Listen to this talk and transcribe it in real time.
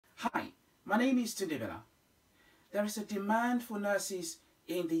Hi, my name is Tunde. There is a demand for nurses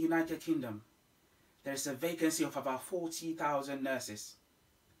in the United Kingdom. There is a vacancy of about 40,000 nurses.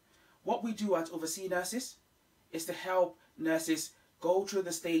 What we do at Overseas Nurses is to help nurses go through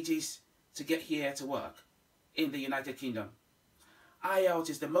the stages to get here to work in the United Kingdom.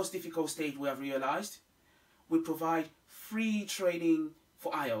 IELTS is the most difficult stage we have realized. We provide free training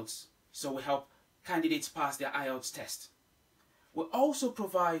for IELTS, so we help candidates pass their IELTS test. We also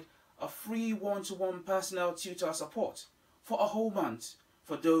provide a free one-to-one personal tutor support for a whole month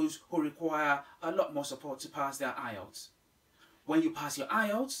for those who require a lot more support to pass their IELTS. When you pass your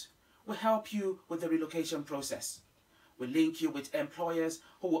IELTS, we help you with the relocation process. We link you with employers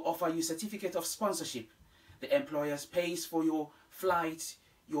who will offer you certificate of sponsorship. The employers pays for your flight,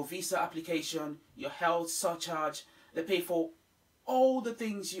 your visa application, your health surcharge. They pay for all the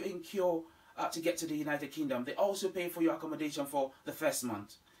things you incur to get to the United Kingdom. They also pay for your accommodation for the first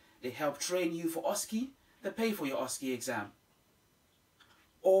month. They help train you for OSCE. They pay for your OSCE exam.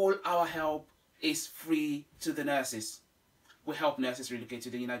 All our help is free to the nurses. We help nurses relocate to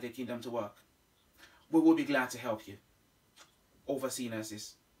the United Kingdom to work. We will be glad to help you. Overseas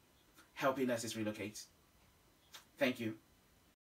Nurses, helping nurses relocate. Thank you.